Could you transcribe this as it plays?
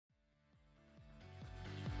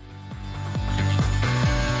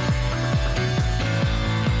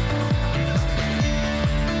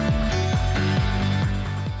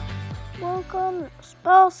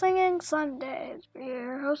Fall Singing Sundays. We're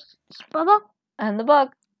your hosts, Bubba. And the Bug.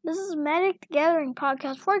 This is Magic the Gathering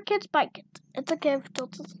podcast for kids by kids. It's okay if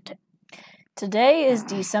adults listen to. Today is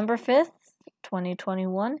December 5th,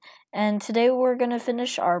 2021, and today we're going to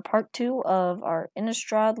finish our part 2 of our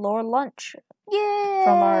Innistrad lore lunch. Yay!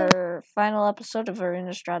 From our final episode of our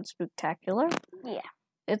Innistrad Spooktacular. Yeah.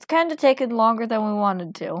 It's kind of taken longer than we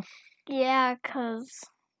wanted to. Yeah, because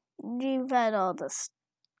you've had all this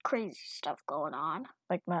crazy stuff going on.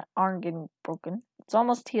 Like my arm getting broken. It's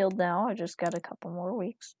almost healed now. I just got a couple more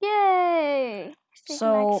weeks. Yay! So you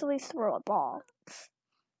So- can actually throw a ball.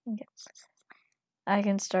 Yes. I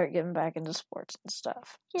can start getting back into sports and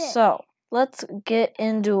stuff. Yay. So, let's get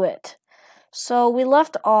into it. So, we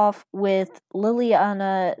left off with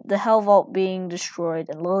Liliana, the Hell Vault being destroyed,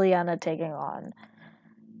 and Liliana taking on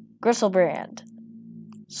Griselbrand.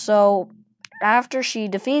 So, after she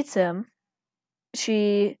defeats him,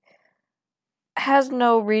 she has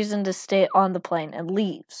no reason to stay on the plane and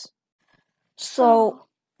leaves. So,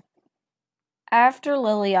 after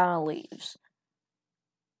Liliana leaves,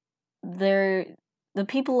 the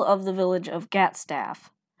people of the village of Gatstaff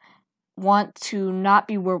want to not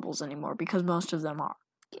be werewolves anymore because most of them are.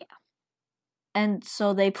 Yeah. And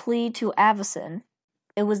so they plead to Avacyn.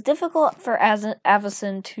 It was difficult for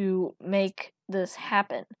Avacyn to make this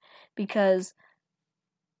happen because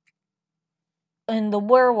in the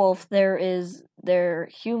werewolf there is their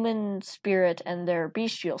human spirit and their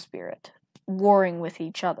bestial spirit warring with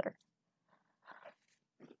each other.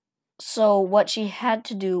 So what she had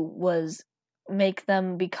to do was make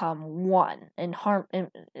them become one and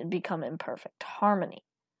become in perfect harmony.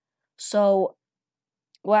 So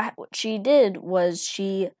what she did was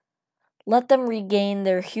she let them regain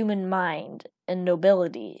their human mind and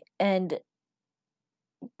nobility, and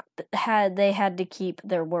they had to keep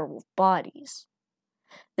their werewolf bodies.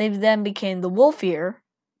 They then became the Wolfear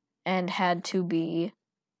and had to be,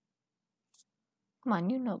 come on,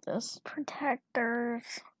 you know this,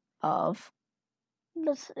 Protectors. of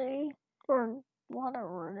The city. Or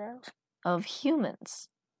whatever it is. of humans.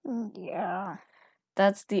 Yeah.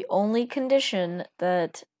 That's the only condition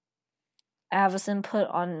that Avacyn put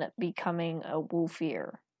on becoming a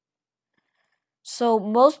Wolfear. So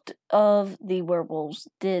most of the werewolves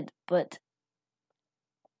did, but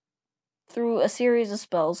through a series of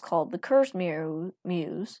spells called the Curse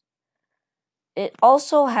Muse, it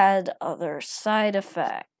also had other side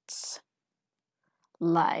effects.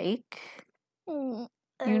 Like,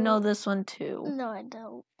 you know this one too. No, I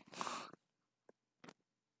don't.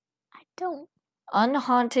 I don't.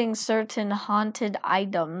 Unhaunting certain haunted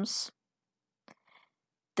items,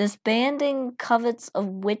 disbanding covets of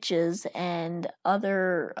witches and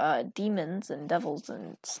other demons and devils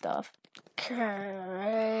and stuff.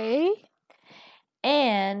 Okay.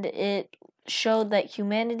 And it showed that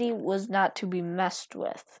humanity was not to be messed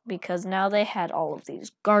with, because now they had all of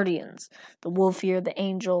these guardians. The Wolfear, the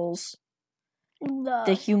angels,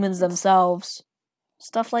 the humans themselves,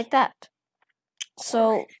 stuff like that.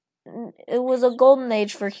 So it was a golden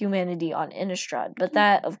age for humanity on Innistrad, but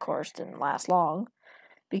that, of course, didn't last long,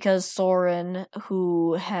 because Sorin,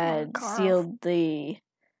 who had who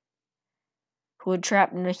had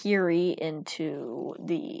trapped Nahiri into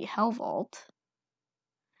the Hell Vault,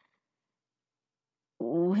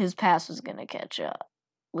 his past was going to catch up,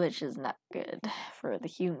 which is not good for the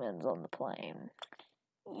humans on the plane.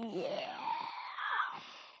 Yeah.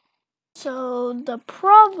 So the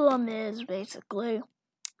problem is basically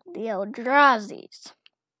the Eldrazi's.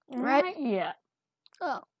 Right? Yeah.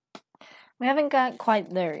 Oh. We haven't got quite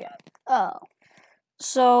there yet. Oh.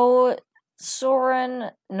 So,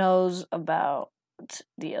 Sorin knows about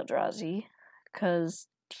the Eldrazi, because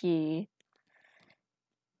he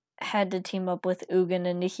had to team up with Ugin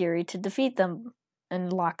and Nahiri to defeat them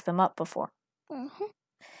and lock them up before. Mm-hmm.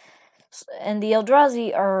 And the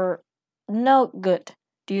Eldrazi are no good.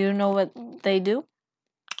 Do you know what they do?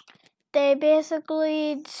 They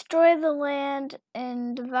basically destroy the land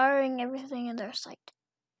and devouring everything in their sight.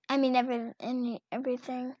 I mean,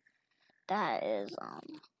 everything that is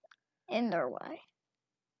in their way.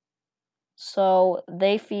 So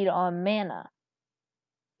they feed on mana,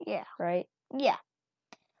 Yeah. right? Yeah.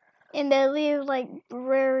 And they leave like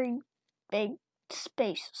very big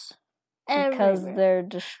spaces. Because everywhere. they're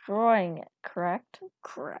destroying it, correct?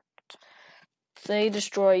 Correct. They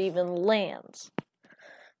destroy even lands.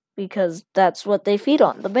 Because that's what they feed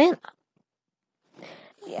on, the mana.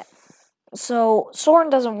 Yeah. So Sorin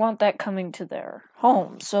doesn't want that coming to their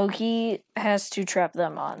home, so he has to trap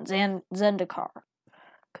them on Zendikar,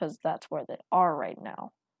 because that's where they are right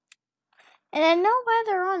now. And I know why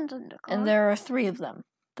they're on Zendikar. And there are 3 of them,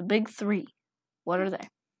 the big 3. What are they?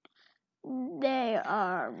 They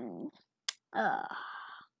are.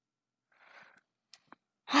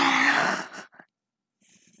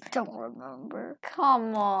 Don't remember.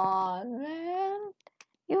 Come on, man.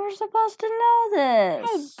 You were supposed to know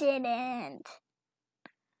this. I didn't.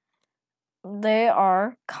 They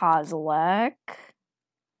are Kozilek.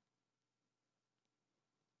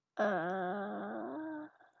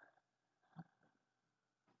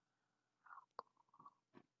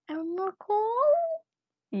 Emrakul?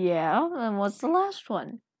 Yeah, and what's the last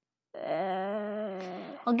one? Does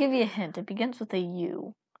I'll give you a hint. It begins with a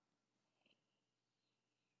U.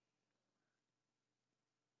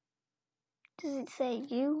 it say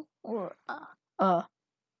you or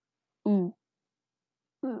Ooh.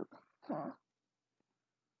 Ooh. Huh.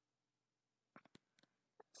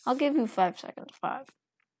 I'll give you 5 seconds. 5,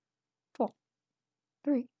 4,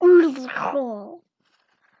 3.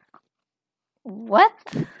 What?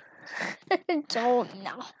 Don't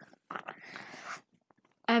know.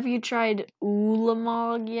 Have you tried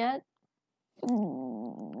Ulamog yet?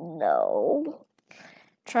 No.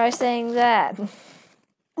 Try saying that.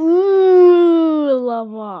 Ulamog.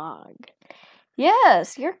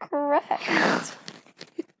 Yes, you're correct.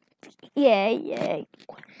 Yeah, I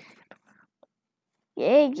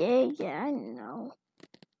know.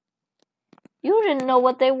 You didn't know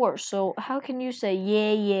what they were, so how can you say,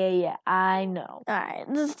 yeah, I know? Alright,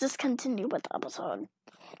 let's just continue with the episode.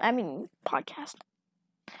 Podcast.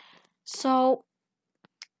 So,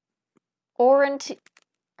 I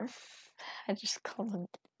just called him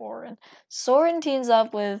Oren. Soren teams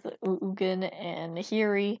up with Ugin and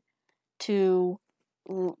Nahiri to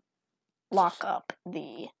lock up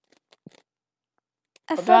the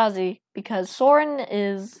Eldrazi, because Soren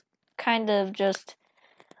is kind of just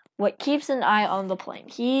what keeps an eye on the plane.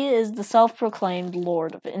 He is the self-proclaimed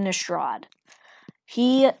Lord of Innistrad.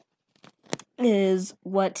 He is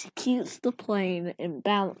what keeps the plane in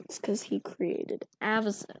balance, because he created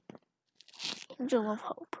Avacyn, Angel of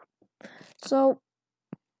Hope. So,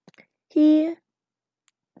 he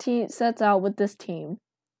sets out with this team,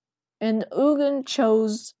 and Ugin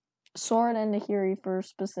chose Soren and Nahiri for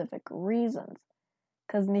specific reasons,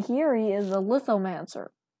 because Nahiri is a lithomancer.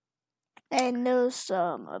 I know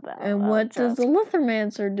some about. And what does a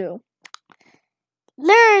lithomancer do?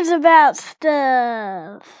 Learns about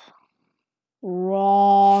stuff.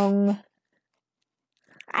 Wrong.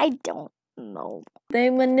 I don't know. They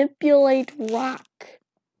manipulate rock.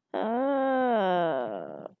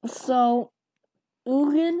 So,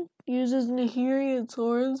 Ugin uses Nahiri and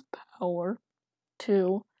Soren's power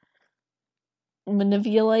to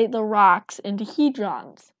manipulate the rocks into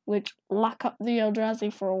hedrons, which lock up the Eldrazi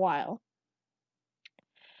for a while.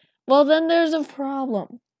 Well, then there's a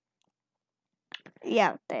problem.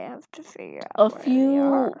 Yeah, they have to figure out a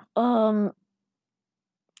few other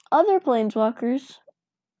planeswalkers,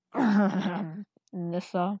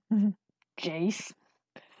 Nissa, Jace,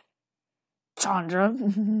 Chandra,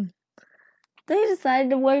 they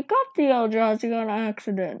decided to wake up the Eldrazi on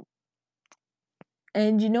accident.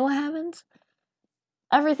 And you know what happens?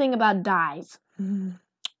 Everything about dies.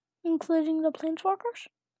 Including the planeswalkers?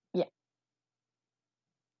 Yeah.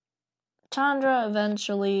 Chandra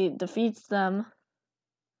eventually defeats them.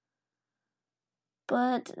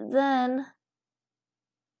 But then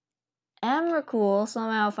Emrakul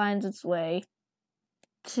somehow finds its way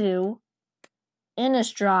to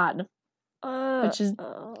Innistrad, which is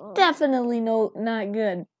definitely not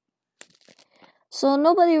good. So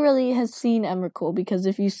nobody really has seen Emrakul, because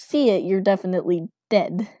if you see it, you're definitely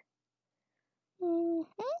dead.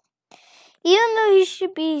 Mm-hmm. Even though he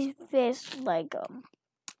should be faced like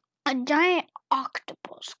a giant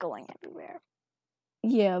octopus going everywhere.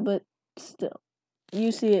 Yeah, but still.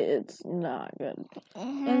 You see it, it's not good.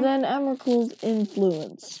 Mm-hmm. And then Emrakul's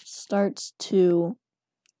influence starts to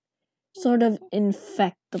sort of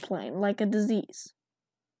infect the plane, like a disease.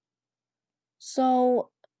 So,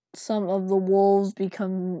 some of the wolves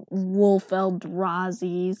become wolf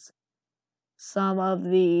Eldrazi's. Some of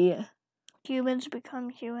the humans become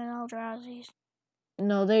human Eldrazi's.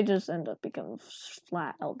 No, they just end up becoming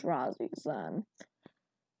flat Eldrazi's then.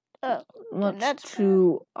 Much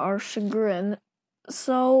to our chagrin.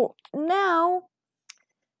 So now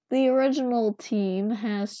the original team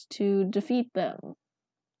has to defeat them,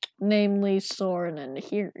 namely Soren and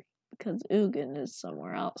Nahiri, because Ugin is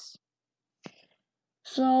somewhere else.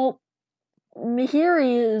 So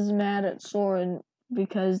Nahiri is mad at Soren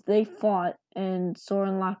because they fought and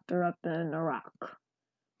Soren locked her up in a rock.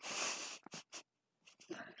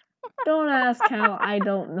 Don't ask how, I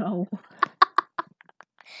don't know.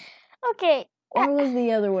 Okay. Or was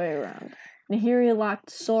the other way around? Nahiri locked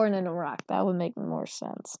Soren in a rock. That would make more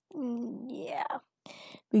sense. Yeah.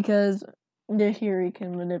 Because Nahiri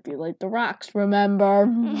can manipulate the rocks, remember?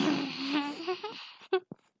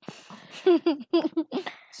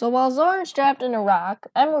 So while Zoran's trapped in a rock,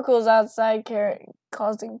 Emrakul's outside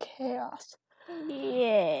causing chaos.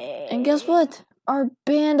 Yay. And guess what? Our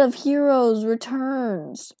band of heroes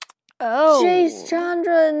returns. Oh. Jace,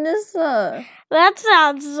 Chandra, and Nissa. That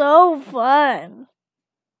sounds so fun.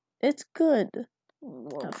 It's good.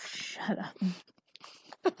 Oh, shut up.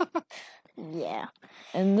 Yeah.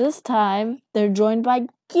 And this time, they're joined by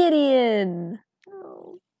Gideon.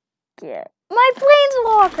 Oh, yeah. My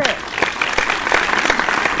planeswalker.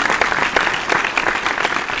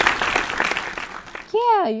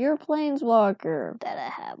 Yeah, you're Planeswalker. That I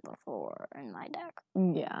had before in my deck.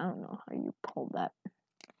 Yeah, I don't know how you pulled that.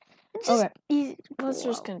 It's just Okay, easy to let's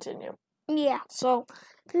pull just out. continue. Yeah. So,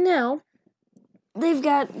 now, they've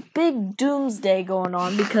got big doomsday going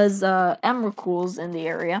on because Emrakul's in the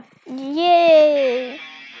area. Yay.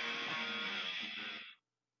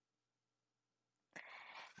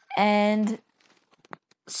 And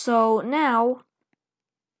so now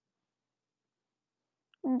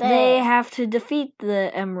they have to defeat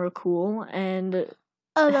the Emrakul and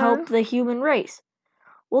help the human race.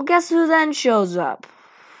 Well, guess who then shows up?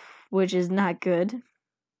 Which is not good.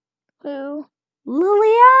 Who?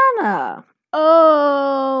 Liliana.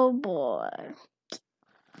 Oh boy.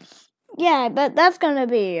 Yeah, but that's gonna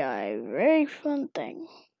be a very fun thing.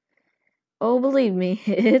 Oh, believe me,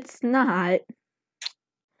 it's not.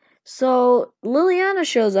 So Liliana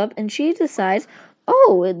shows up and she decides,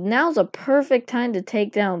 oh, now's a perfect time to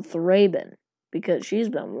take down Thraben because she's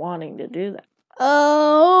been wanting to do that.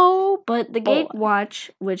 Oh, But the Gatewatch,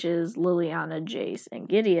 which is Liliana, Jace, and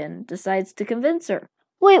Gideon, decides to convince her.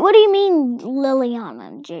 wait, what do you mean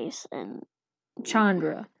Liliana, Jason?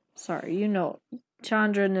 Chandra. Sorry, you know.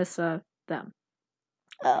 Chandra, Nissa, them.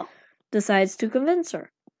 Oh. Decides to convince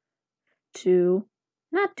her to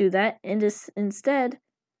not do that and instead,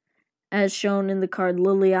 as shown in the card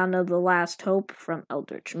Liliana the Last Hope from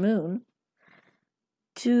Eldritch Moon,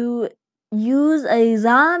 to use a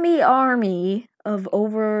zombie army of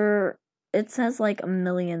over, it says like 1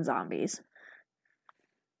 million zombies.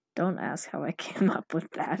 Don't ask how I came up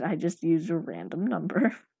with that. I just used a random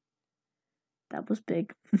number. That was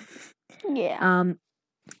big. Yeah.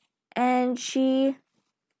 And she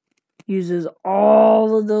uses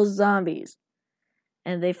all of those zombies.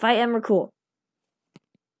 And they fight Emrakul.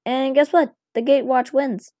 And guess what? The Gatewatch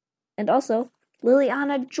wins. And also,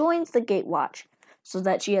 Liliana joins the Gatewatch so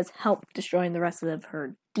that she has help destroying the rest of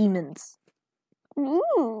her demons.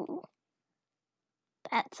 Ooh.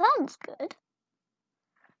 That sounds good.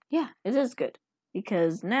 Yeah, it is good.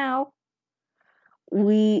 Because now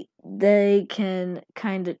they can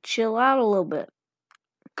kind of chill out a little bit.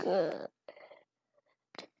 Good.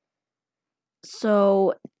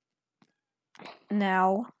 So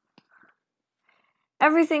now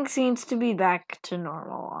everything seems to be back to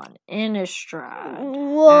normal on Innistrad.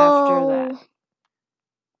 Whoa. After that.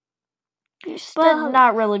 But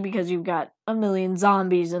not really because you've got 1 million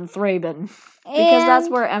zombies in Thraben. Because that's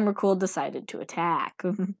where Emrakul decided to attack.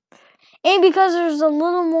 And because there's a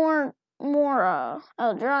little more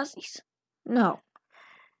Eldrazi's. No.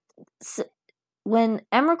 When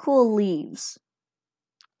Emrakul leaves,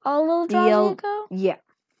 all Eldrazi go? Yeah.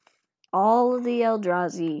 All of the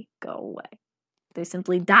Eldrazi go away. They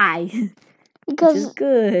simply die. Which is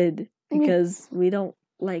good. Because we don't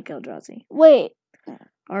like Eldrazi. Wait.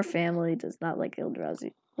 Our family does not like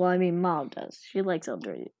Eldrazi. Well, I mean, Mom does. She likes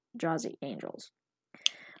Eldrazi angels.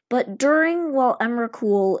 But while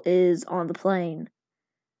Emrakul is on the plane,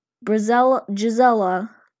 Gisela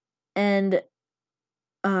and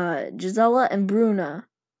Bruna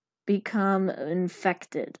become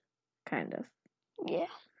infected, kind of. Yeah.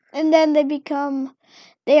 And then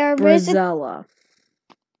they are Brizella.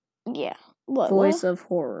 Yeah. Voice of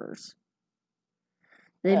Horrors.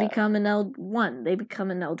 They become an They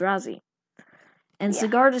become an Eldrazi. And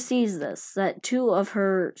Sigarda sees this, that 2 of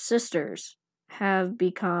her sisters have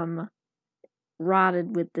become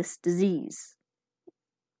rotted with this disease.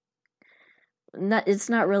 It's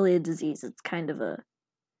not really a disease, it's kind of a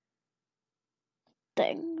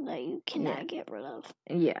thing that you cannot get rid of.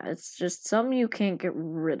 Yeah, it's just something you can't get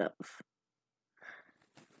rid of.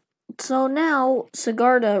 So now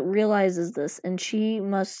Sigarda realizes this, and she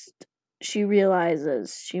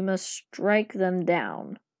realizes she must strike them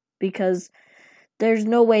down because there's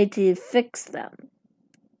no way to fix them.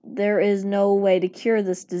 There is no way to cure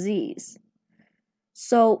this disease.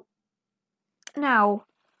 So now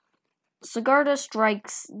Sigarda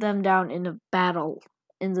strikes them down in a battle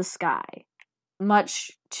in the sky.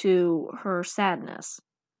 much to her sadness,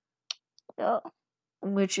 Oh.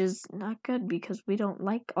 which is not good because we don't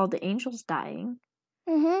like all the angels dying.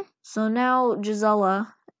 Mhm. So now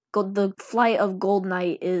Gisela, the flight of Gold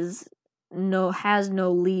Knight has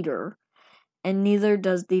no leader, and neither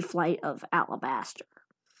does the flight of Alabaster.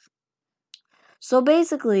 So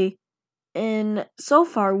basically, so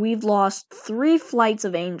far we've lost 3 flights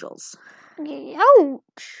of angels.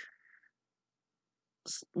 Ouch.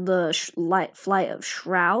 The flight of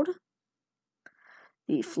Shroud,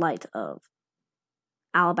 the flight of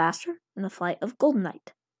Alabaster, and the flight of Golden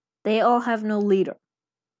Knight. They all have no leader.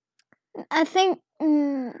 I think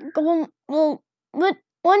but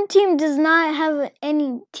one team does not have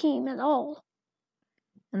any team at all.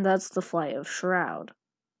 And that's the flight of Shroud.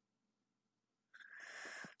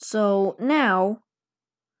 So now,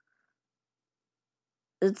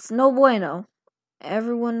 it's no bueno.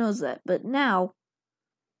 Everyone knows that. But now,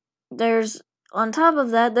 on top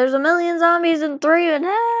of that, there's a million zombies and 3 and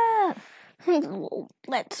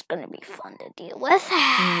That's gonna be fun to deal with.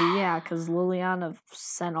 Yeah, because Liliana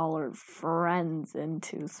sent all her friends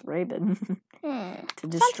into Thraben to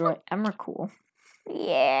destroy Emrakul.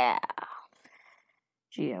 Yeah.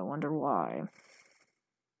 Gee, I wonder why.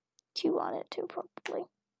 She wanted to, probably.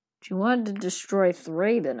 She wanted to destroy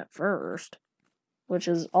Thraben at first, which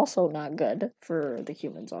is also not good for the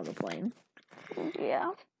humans on the plane.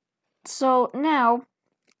 Yeah. So now,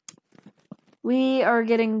 we are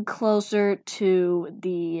getting closer to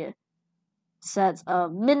the sets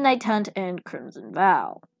of Midnight Hunt and Crimson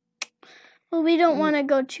Vow. Well, we don't want to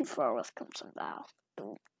go too far with Crimson Vow.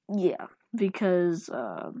 Yeah, because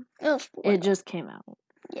it just came out.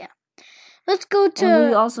 Yeah. Let's go to... And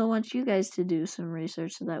we also want you guys to do some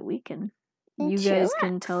research so that you guys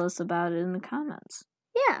can tell us about it in the comments.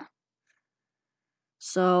 Yeah.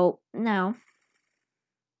 So now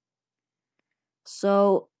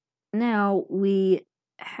we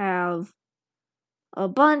have a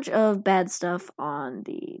bunch of bad stuff on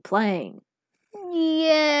the plane.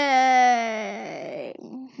 Yay.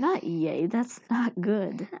 Not yay, that's not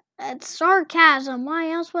good. That's sarcasm. Why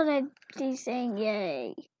else would I be saying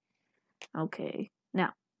yay? Okay,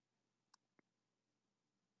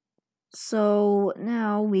 So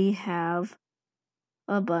now we have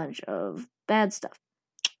a bunch of bad stuff.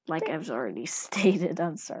 Like I've already stated.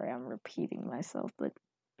 I'm sorry, I'm repeating myself, but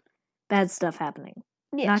bad stuff happening.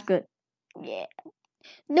 Yes. Not good. Yeah.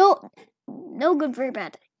 No good, very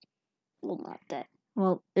bad. Well, not that.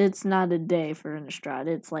 Well, it's not a day for Innistrad.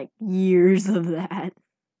 It's like years of that.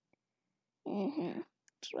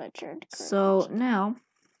 Sweatshirt. So now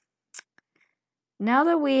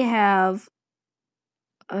that we have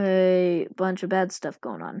a bunch of bad stuff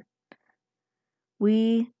going on,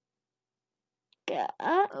 we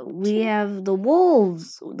have the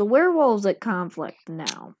werewolves at conflict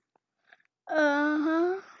now.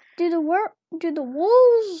 Do the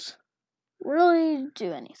wolves really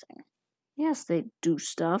do anything? Yes, they do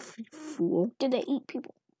stuff, you fool. Do they eat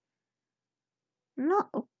people?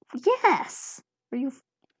 No. Yes. Are you?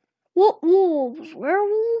 What wolves?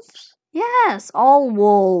 Werewolves? Yes, all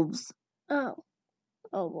wolves. Oh,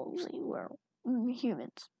 wolves eat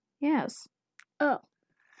humans. Yes. Oh.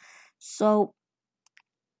 So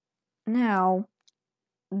now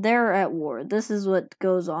they're at war. This is what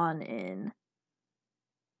goes on in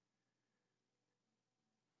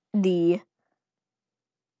the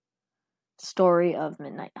story of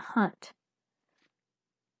Midnight Hunt.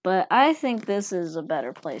 But I think this is a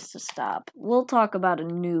better place to stop. We'll talk about a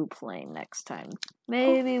new plane next time.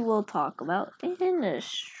 Maybe we'll talk about not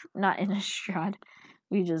Innistrad.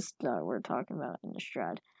 We just we're talking about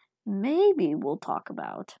Innistrad. Maybe we'll talk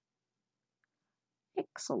about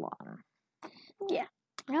Ixalan. Yeah.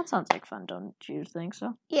 That sounds like fun, don't you think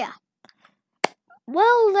so? Yeah.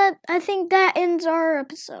 Well, I think that ends our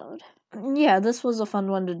episode. Yeah, this was a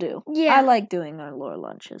fun one to do. Yeah. I like doing our lore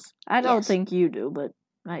lunches. I don't think you do, but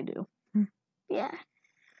I do. Yeah.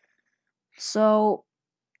 So,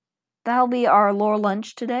 that'll be our lore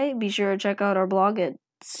lunch today. Be sure to check out our blog at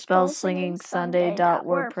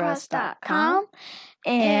spellslingingsunday.wordpress.com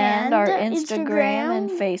and our Instagram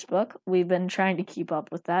and Facebook. We've been trying to keep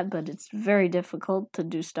up with that, but it's very difficult to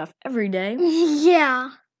do stuff every day.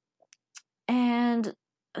 Yeah. And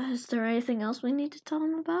is there anything else we need to tell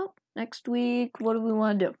them about? Next week, what do we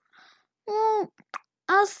want to do? Well,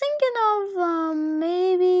 I was thinking of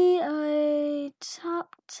maybe a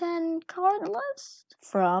top 10 card list.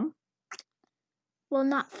 From? Well,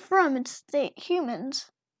 not from, it's the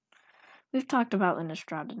humans. We've talked about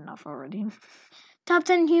Innistrad enough already. Top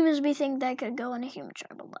 10 humans we think that could go in a human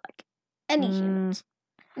tribal deck. Any humans.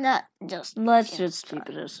 Not just. Let's just keep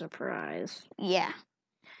it a surprise. Yeah.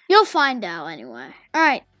 You'll find out anyway.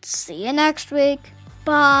 Alright, see you next week.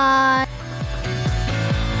 Bye.